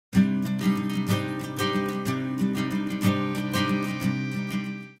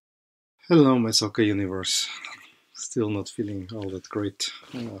Hello, my soccer universe. Still not feeling all that great.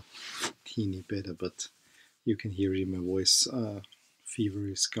 Teeny better, but you can hear it in my voice. Fever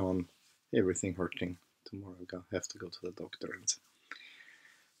is gone. Everything hurting. Tomorrow I have to go to the doctor and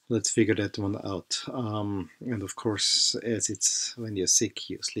let's figure that one out. And of course, as it's when you're sick,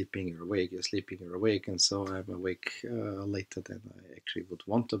 you're sleeping, you're awake, you're sleeping, you're awake, and so I'm awake later than I actually would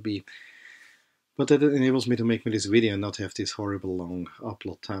want to be. But that enables me to make this video and not have this horrible long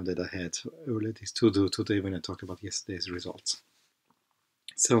upload time that I had earlier today when I talked about yesterday's results.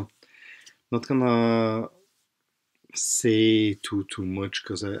 So, not gonna say too much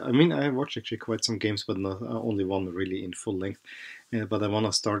because I watched actually quite some games, but not only one really in full length. But I want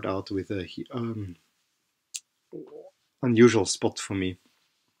to start out with a unusual spot for me,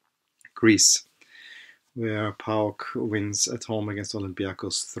 Greece, where PAOK wins at home against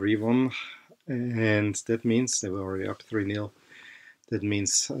Olympiacos 3-1. And that means they were already up 3-0. That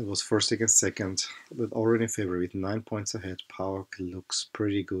means it was first against second, but already in February with 9 points ahead. PAOK looks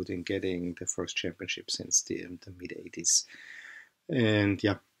pretty good in getting the first championship since the mid-80s. And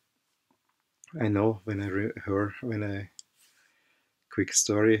yeah, I know quick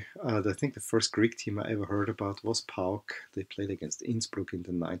story, I think the first Greek team I ever heard about was PAOK. They played against Innsbruck in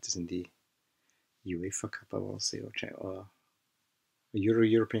the 90s in the UEFA Cup, I want to say, or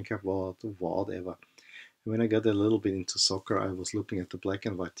European Cup, or whatever. When I got a little bit into soccer, I was looking at the black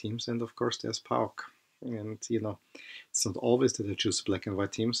and white teams, and of course there's PAOK. And it's not always that I choose black and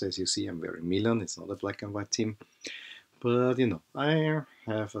white teams. As you see, I'm wearing Milan. It's not a black and white team. But I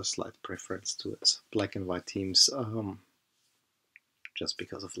have a slight preference towards black and white teams, just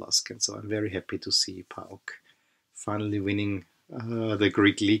because of Lask. And so I'm very happy to see PAOK finally winning the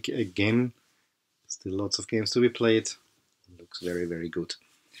Greek league again. Still lots of games to be played. Looks very, very good.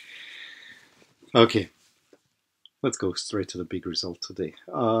 Okay, let's go straight to the big result today.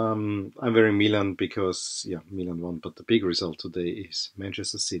 I'm wearing Milan because, Milan won, but the big result today is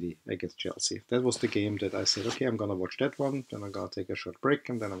Manchester City against Chelsea. That was the game that I said, okay, I'm going to watch that one, then I'm going to take a short break,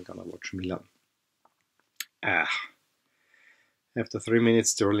 and then I'm going to watch Milan. After 3 minutes,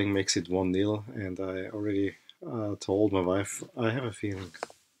 Sterling makes it 1-0, and I already told my wife, I have a feeling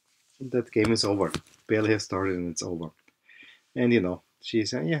that game is over. Barely has started and it's over. And she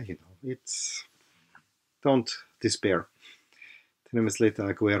said, it's... Don't despair. 10 minutes later,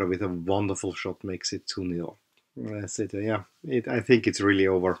 Aguero with a wonderful shot makes it 2-0. I said, I think it's really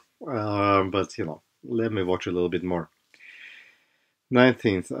over. But, let me watch a little bit more.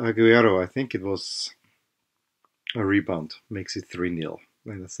 19th, Aguero, I think it was a rebound, makes it 3-0.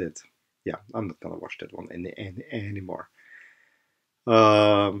 And I said, I'm not going to watch that one anymore.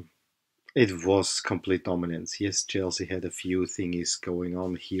 It was complete dominance. Yes, Chelsea had a few things going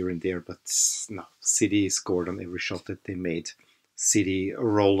on here and there, but no, City scored on every shot that they made. City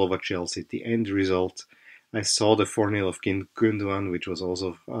rolled over Chelsea. The end result, I saw the 4-0 of Gundogan, which was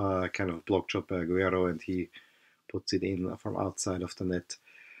also kind of a block shot by Aguero, and he puts it in from outside of the net.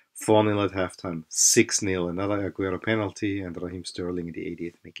 4-0 at halftime, 6-0, another Aguero penalty, and Raheem Sterling in the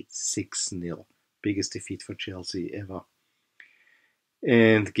 80th make it 6-0. Biggest defeat for Chelsea ever.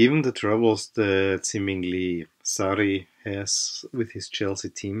 And given the troubles that seemingly Sarri has with his Chelsea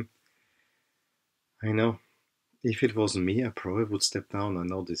team, I know, if it wasn't me, I probably would step down. I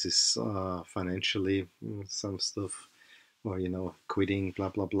know this is financially some stuff, or, quitting, blah,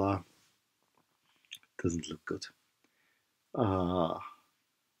 blah, blah. Doesn't look good. I'm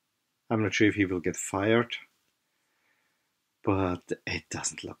not sure if he will get fired, but it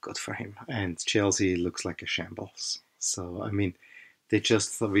doesn't look good for him. And Chelsea looks like a shambles. So, we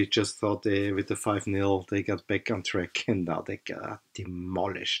just thought with the 5-0 they got back on track, and now they got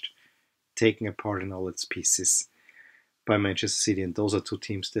demolished, taken apart in all its pieces by Manchester City. And those are two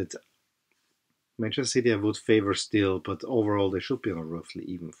teams that Manchester City I would favor still, but overall they should be on a roughly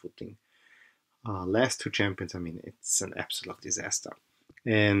even footing. Last two champions, it's an absolute disaster.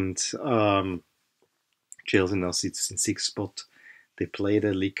 And Chelsea now sits in 6th spot. They played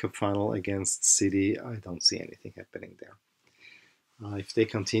a League Cup final against City. I don't see anything happening there. If they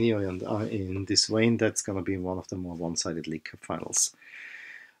continue in this vein, that's going to be one of the more one-sided League Cup finals.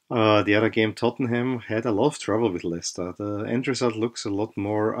 The other game, Tottenham, had a lot of trouble with Leicester. The end result looks a lot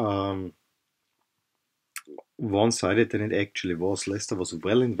more one-sided than it actually was. Leicester was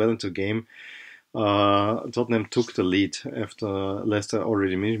well into game. Tottenham took the lead after Leicester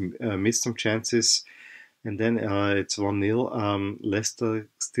already missed some chances. And then it's 1-0. Leicester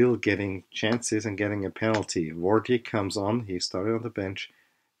still getting chances and getting a penalty. Wardy comes on. He started on the bench.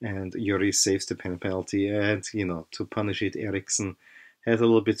 And Lloris saves the penalty. And, to punish it, Eriksen has a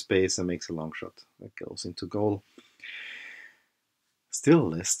little bit space and makes a long shot. That goes into goal.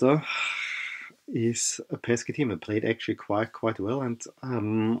 Still, Leicester is a pesky team and played actually quite well, and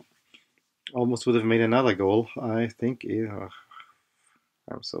almost would have made another goal. I think.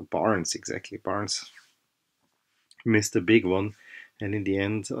 So Barnes, exactly. Barnes missed a big one, and in the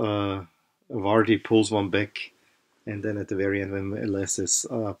end, Vardy pulls one back, and then at the very end, when Les is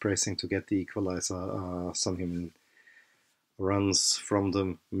pressing to get the equalizer, Son Heung-min runs from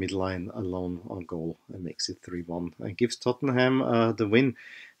the midline alone on goal and makes it 3-1 and gives Tottenham the win.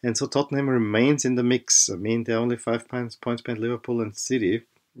 And so Tottenham remains in the mix. I mean, they're only 5 points behind Liverpool and City.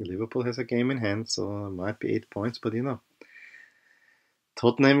 Liverpool has a game in hand, so it might be 8 points, but you know.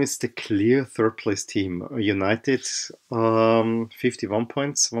 Tottenham is the clear third place team. United, 51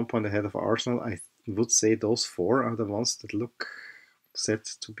 points, 1 point ahead of Arsenal. I would say those four are the ones that look set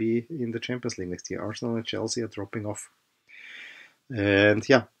to be in the Champions League next year. Arsenal and Chelsea are dropping off. And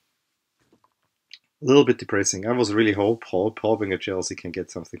yeah, a little bit depressing. I was really hoping that Chelsea can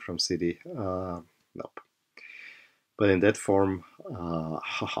get something from City. Nope. But in that form,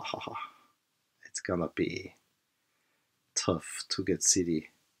 it's gonna be tough to get City,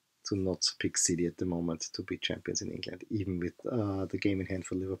 to not pick City at the moment to be champions in England, even with the game in hand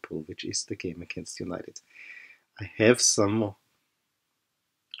for Liverpool, which is the game against United. I have some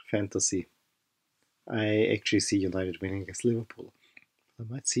fantasy. I actually see United winning against Liverpool. I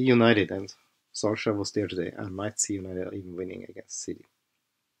might see United, and Solskjaer was there today. I might see United even winning against City.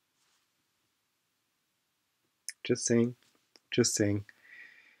 Just saying.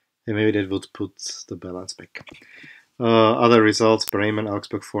 And maybe that would put the balance back. Other results: Bremen,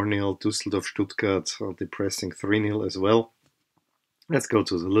 Augsburg 4-0, Düsseldorf, Stuttgart, depressing 3-0 as well. Let's go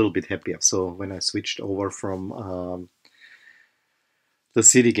to a little bit happier. So when I switched over from the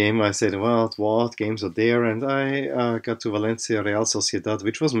City game, I said, well, what games are there? And I got to Valencia, Real Sociedad,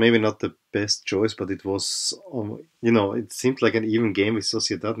 which was maybe not the best choice, but it was, it seemed like an even game with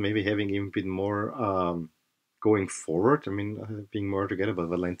Sociedad, maybe having even been more going forward. I mean, being more together, but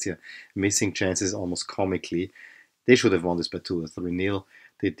Valencia missing chances almost comically. They should have won this by 2 or 3-0.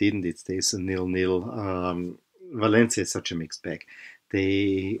 They didn't. It stays a 0-0. Valencia is such a mixed bag.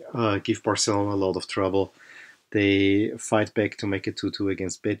 They give Barcelona a lot of trouble. They fight back to make it 2-2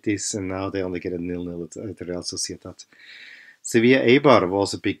 against Betis, and now they only get a 0-0 at Real Sociedad. Sevilla Eibar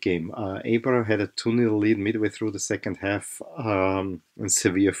was a big game. Eibar had a 2-0 lead midway through the second half, and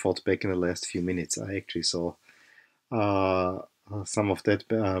Sevilla fought back in the last few minutes. I actually saw some of that.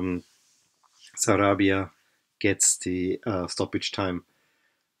 Sarabia gets the stoppage time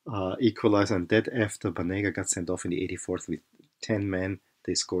equalizer, and that after Banega got sent off in the 84th with 10 men,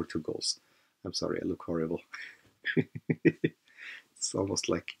 they scored 2 goals. I'm sorry, I look horrible. It's almost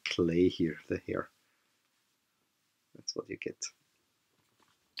like clay here, the hair. That's what you get.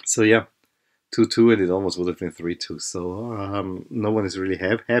 So yeah, 2-2, and it almost would have been 3-2. So no one is really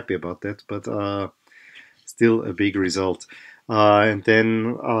happy about that, but still a big result. And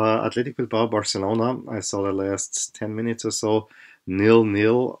then Athletic Bilbao, Barcelona, I saw the last 10 minutes or so,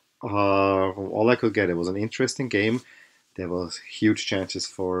 0-0. All I could get, it was an interesting game. There was huge chances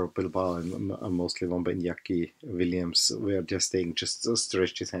for Bilbao, and mostly one by Iñaki Williams, where just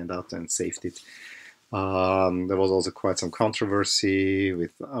stretched his hand out and saved it. There was also quite some controversy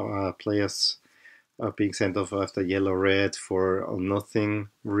with players being sent off after yellow-red for nothing,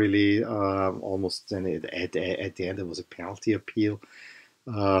 really. Almost then at the end there was a penalty appeal.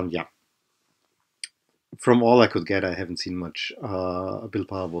 Yeah. From all I could get, I haven't seen much.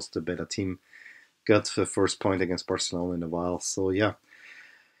 Bilbao was the better team. Got the first point against Barcelona in a while. So yeah,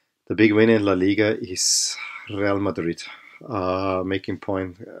 the big win in La Liga is Real Madrid, making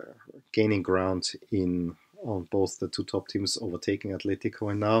point, gaining ground on both the two top teams, overtaking Atletico,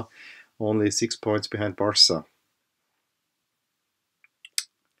 and now only 6 points behind Barca.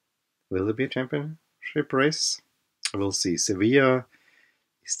 Will there be a championship race? We'll see. Sevilla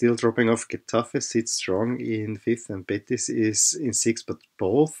is still dropping off. Getafe sits strong in 5th, and Betis is in 6th, but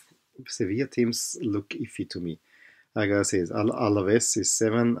both Sevilla teams look iffy to me. I gotta say, Alaves is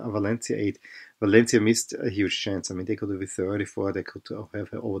 7, Valencia 8. Valencia missed a huge chance. I mean, they could have been 34, they could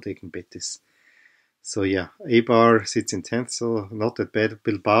have overtaken Betis. So yeah, Eibar sits in 10th, so not that bad.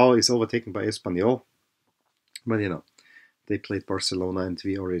 Bilbao is overtaken by Espanyol, but you know, they played Barcelona, and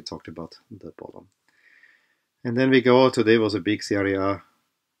we already talked about the bottom. And then we go, today was a big Serie A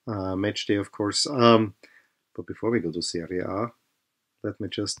match day, of course. But before we go to Serie A, let me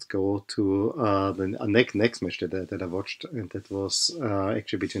just go to the next match that I watched, and that was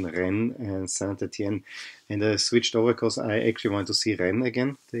actually between Rennes and Saint-Etienne. And I switched over because I actually wanted to see Rennes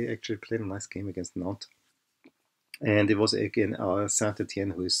again. They actually played a nice game against Nantes. And it was again Saint-Etienne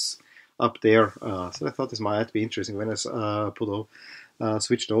who is up there. So I thought this might be interesting when I put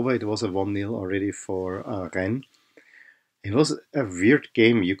switched over. It was a 1-0 already for Rennes. It was a weird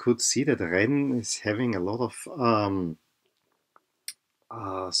game. You could see that Rennes is having a lot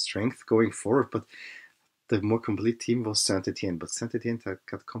of strength going forward, but the more complete team was Saint-Etienne. But Saint-Etienne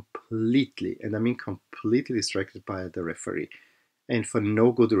got completely, and I mean completely distracted by the referee, and for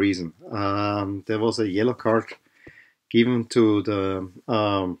no good reason. There was a yellow card given to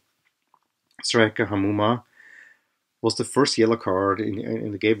the striker Hamouma. Was the first yellow card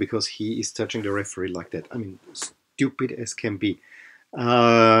in the game because he is touching the referee like that. I mean, stupid as can be.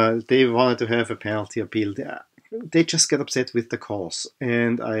 They wanted to have a penalty appeal. They just get upset with the calls.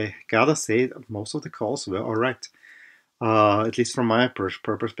 And I gotta say, most of the calls were alright. At least from my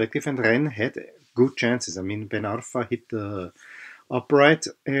perspective. And Rennes had good chances. I mean, Ben Arfa hit the upright,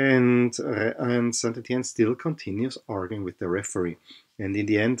 and Saint-Etienne still continues arguing with the referee. And in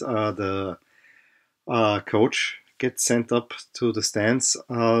the end, the coach gets sent up to the stands.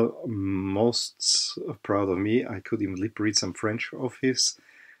 Most proud of me. I could even lip read some French of his.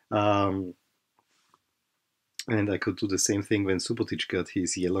 And I could do the same thing when Subotic got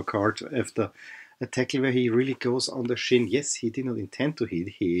his yellow card after a tackle where he really goes on the shin. Yes, he did not intend to hit.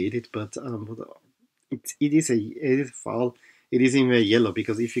 He hit it, but it is a foul. It is even a yellow,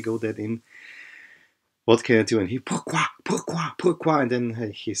 because if you go that in, what can I do? And he pourquoi, and then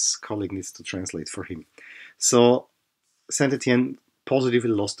his colleague needs to translate for him. So Saint-Etienne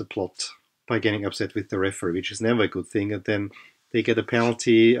positively lost the plot by getting upset with the referee, which is never a good thing. And then they get a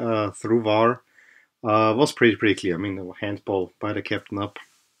penalty through VAR. Was pretty clear. I mean, a handball by the captain up.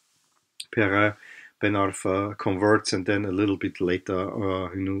 Perrin, Ben Arfa converts, and then a little bit later,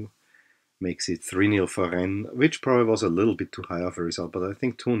 Hunou makes it 3-0 for Rennes, which probably was a little bit too high of a result, but I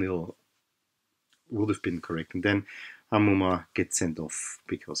think 2-0 would have been correct. And then Hamouma gets sent off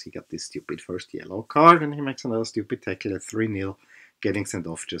because he got this stupid first yellow card, and he makes another stupid tackle at 3-0. Getting sent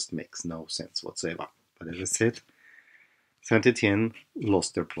off just makes no sense whatsoever. But as I said, Saint-Etienne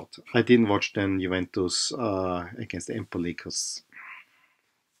lost their plot. I didn't watch then Juventus against Empoli because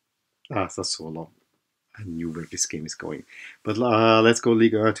Sassuolo. I knew where this game is going. But let's go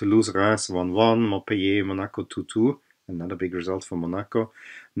Ligue 1. Toulouse, Reims 1-1. Montpellier, Monaco 2-2. Another big result for Monaco.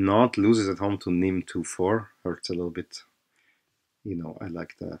 Nantes loses at home to Nîmes 2-4. Hurts a little bit. You know, I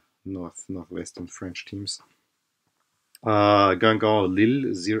like the northwestern French teams. Guingamp,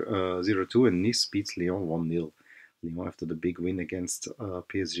 Lille 0-2, and Nice beats Lyon 1-0. Lyon, after the big win against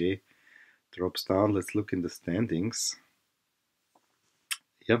PSG, drops down. Let's look in the standings.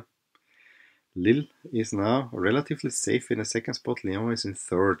 Yep. Lille is now relatively safe in the second spot. Lyon is in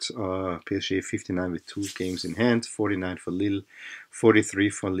third. PSG 59 with 2 games in hand. 49 for Lille, 43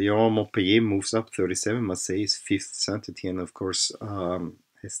 for Lyon. Montpellier moves up, 37. Marseille is fifth. Saint-Etienne, of course,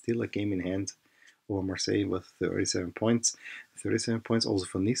 has still a game in hand over Marseille with 37 points. 37 points also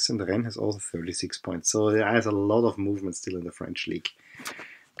for Nice, and Rennes has also 36 points. So there is a lot of movement still in the French league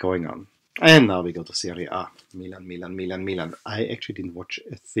going on. And now we go to Serie A. Milan. I actually didn't watch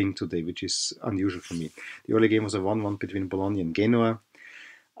a thing today, which is unusual for me. The early game was a 1-1 between Bologna and Genoa.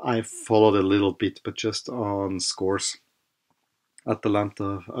 I followed a little bit, but just on scores.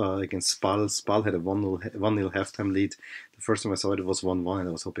 Atalanta against Spal. Spal had a 1-0 halftime lead. The first time I saw it, it was 1-1, and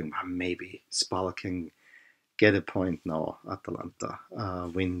I was hoping maybe Spal can get a point now. Atalanta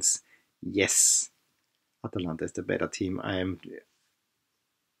wins. Yes, Atalanta is the better team. I am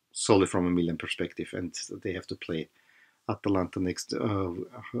solely from a Milan perspective, and they have to play Atalanta next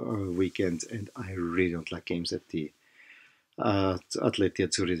weekend, and I really don't like games at the Atleti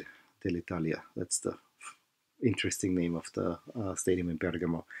Azzurri dell'Italia. That's the interesting name of the stadium in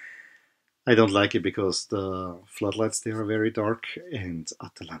Bergamo. I don't like it because the floodlights there are very dark, and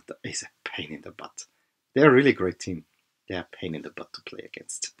Atalanta is a pain in the butt. They're a really great team. They're a pain in the butt to play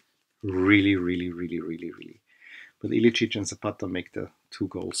against. Really. But Ilicic and Zapata make the 2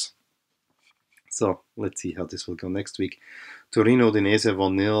 goals. So let's see how this will go next week. Torino Udinese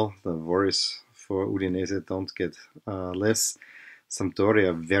 1-0. The worries for Udinese don't get less.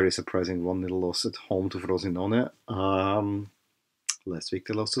 Sampdoria, very surprising 1-0 loss at home to Frosinone. Last week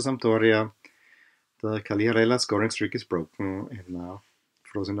they lost to Sampdoria. The Cagliarella scoring streak is broken, and now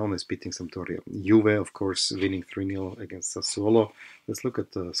Frosinone is beating Sampdoria. Juve, of course, winning 3-0 against Sassuolo. Let's look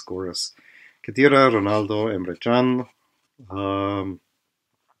at the scorers. Khedira, Ronaldo, Emre Can,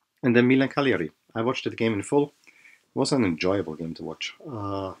 and then Milan Cagliari. I watched the game in full. It was an enjoyable game to watch.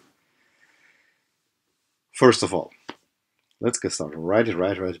 First of all, let's get started right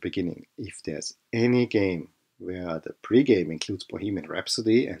at the beginning. If there's any game where the pre-game includes Bohemian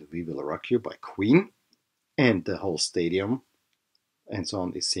Rhapsody and We Will Rock You by Queen, and the whole stadium and so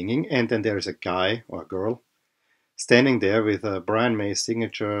on is singing, and then there is a guy or a girl standing there with Brian May's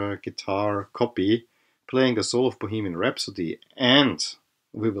signature guitar copy, playing the soul of Bohemian Rhapsody, and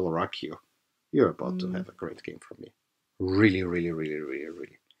We Will Rock You. You're about to have a great game from me. Really, really, really, really,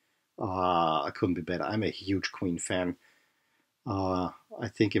 really. I couldn't be better. I'm a huge Queen fan. I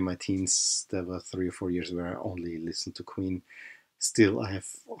think in my teens there were 3 or 4 years where I only listened to Queen. Still, I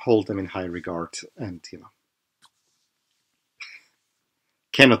hold them in high regard, and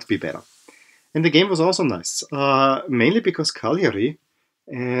cannot be better. And the game was also nice, mainly because Cagliari,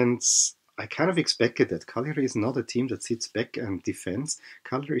 and I kind of expected that. Cagliari is not a team that sits back and defends.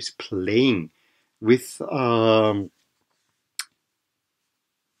 Cagliari is playing with the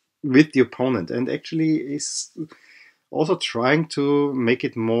opponent, and actually is also trying to make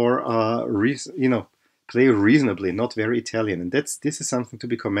it more, play reasonably, not very Italian. And this is something to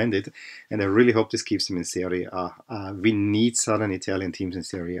be commended, and I really hope this keeps him in Serie A. We need southern Italian teams in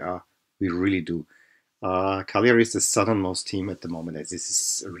Serie A. We really do. Cagliari is the southernmost team at the moment. This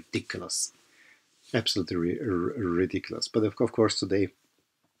is ridiculous. Absolutely ridiculous. But of course today,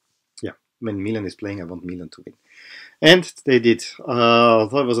 when Milan is playing, I want Milan to win. And they did. I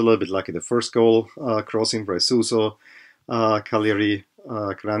thought it was a little bit lucky. The first goal, crossing by Suso, Cagliari,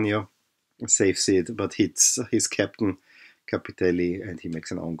 Cranio saves it, but hits his captain, Capitelli, and he makes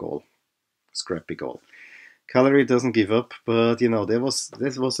an own goal. Scrappy goal. Cagliari doesn't give up, but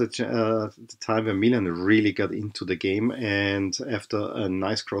this was the time when Milan really got into the game, and after a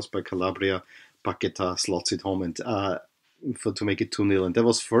nice cross by Calabria, Paqueta slots it home and to make it 2-0. And that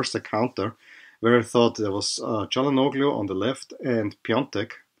was first a counter where I thought there was Çalhanoğlu on the left and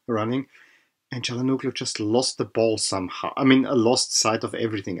Piontek running, and Çalhanoğlu just lost the ball somehow. I mean, lost sight of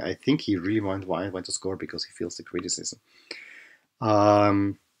everything. I think he really went to score because he feels the criticism.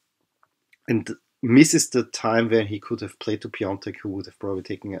 And misses the time where he could have played to Piontek, who would have probably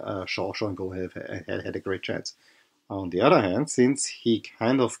taken a shot and goal, had a great chance. On the other hand, since he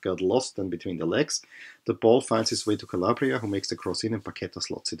kind of got lost in between the legs, the ball finds its way to Calabria, who makes the cross in, and Paqueta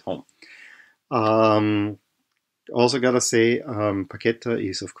slots it home. Also gotta say, Paqueta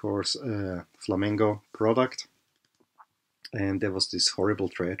is of course a Flamengo product, and there was this horrible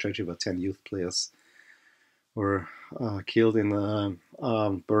tragedy where 10 youth players were killed in a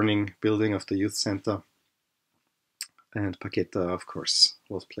burning building of the youth center, and Paqueta of course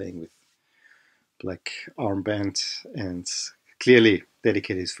was playing with black armband and clearly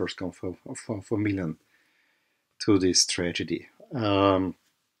dedicated his first goal for Milan to this tragedy.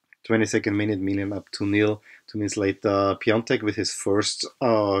 22nd minute, Milan up 2-0. 2 minutes later, Piontek with his first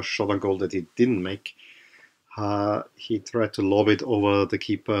shot on goal that he didn't make. He tried to lob it over the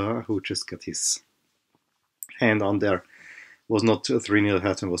keeper, who just got his hand on there. Was not 3-0 at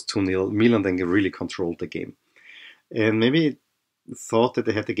halftime, was 2-0. Milan then really controlled the game. And maybe thought that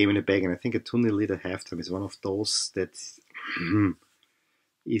they had the game in the bag, and I think a 2-0 lead at halftime is one of those that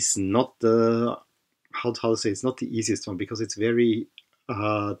is not the, how to say, it's not the easiest one, because it's very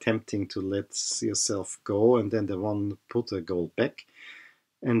tempting to let yourself go and then the one put a goal back,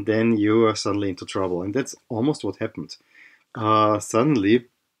 and then you are suddenly into trouble. And that's almost what happened. Suddenly,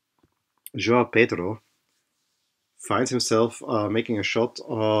 João Pedro finds himself making a shot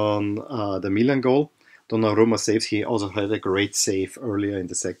on the Milan goal. Donnarumma saves. He also had a great save earlier in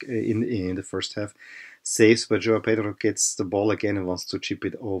the first half. Saves, but João Pedro gets the ball again and wants to chip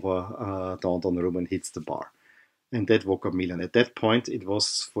it over Donnarumma and hits the bar. And that woke up Milan. At that point, it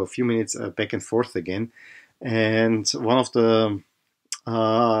was for a few minutes back and forth again. And one of the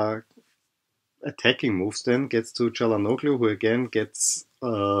attacking moves then gets to Çalhanoğlu, who again gets,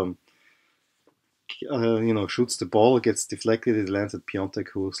 shoots the ball, gets deflected, it lands at Piontek,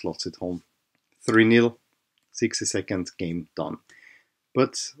 who slots it home. 3-0, 60-second game done.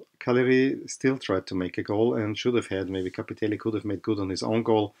 But Cagliari still tried to make a goal and should have had, maybe Capitelli could have made good on his own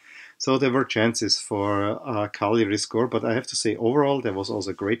goal. So there were chances for Cagliari score, but I have to say overall there was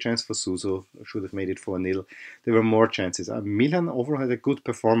also a great chance for Suso, should have made it 4-0. There were more chances. Milan overall had a good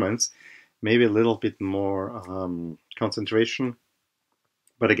performance, maybe a little bit more concentration.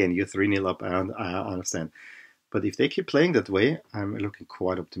 But again, you're 3-0 up, and I understand. But if they keep playing that way, I'm looking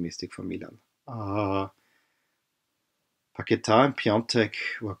quite optimistic for Milan. Paqueta and Piontek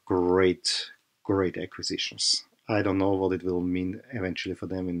were great acquisitions. I don't know what it will mean eventually for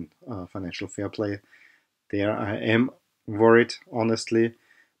them in financial fair play. There I am worried, honestly.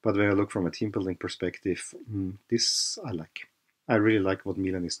 But when I look from a team building perspective, this I like. I really like what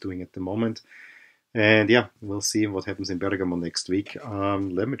Milan is doing at the moment. And yeah, we'll see what happens in Bergamo next week.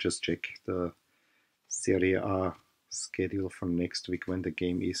 Let me just check the Serie A schedule for next week, when the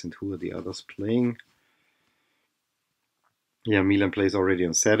game is and who are the others playing. Yeah, Milan plays already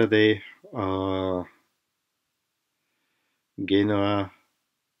on Saturday. Genoa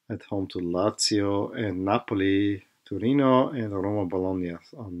at home to Lazio, and Napoli, Torino, and Roma, Bologna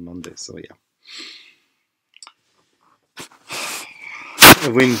on Monday. So yeah,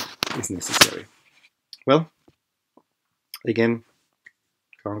 a win is necessary. Well, again,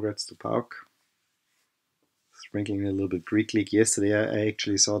 congrats to Pauk. Sprinkling a little bit Greek League. Yesterday I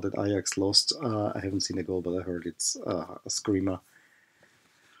actually saw that Ajax lost. I haven't seen the goal, but I heard it's a screamer.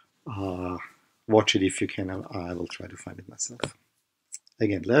 Watch it if you can. I will try to find it myself.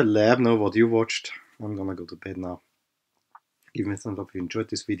 Again, let me know what you watched. I'm gonna go to bed now. Give me a thumbs up if you enjoyed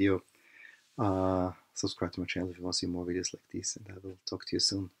this video. Subscribe to my channel if you want to see more videos like this, and I will talk to you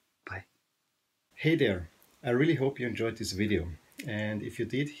soon. Bye. Hey there. I really hope you enjoyed this video. And if you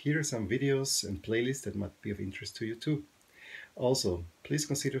did, here are some videos and playlists that might be of interest to you too. Also, please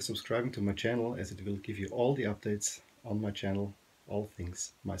consider subscribing to my channel, as it will give you all the updates on my channel, all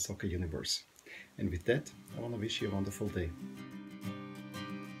things My Soccer Universe. And with that, I want to wish you a wonderful day.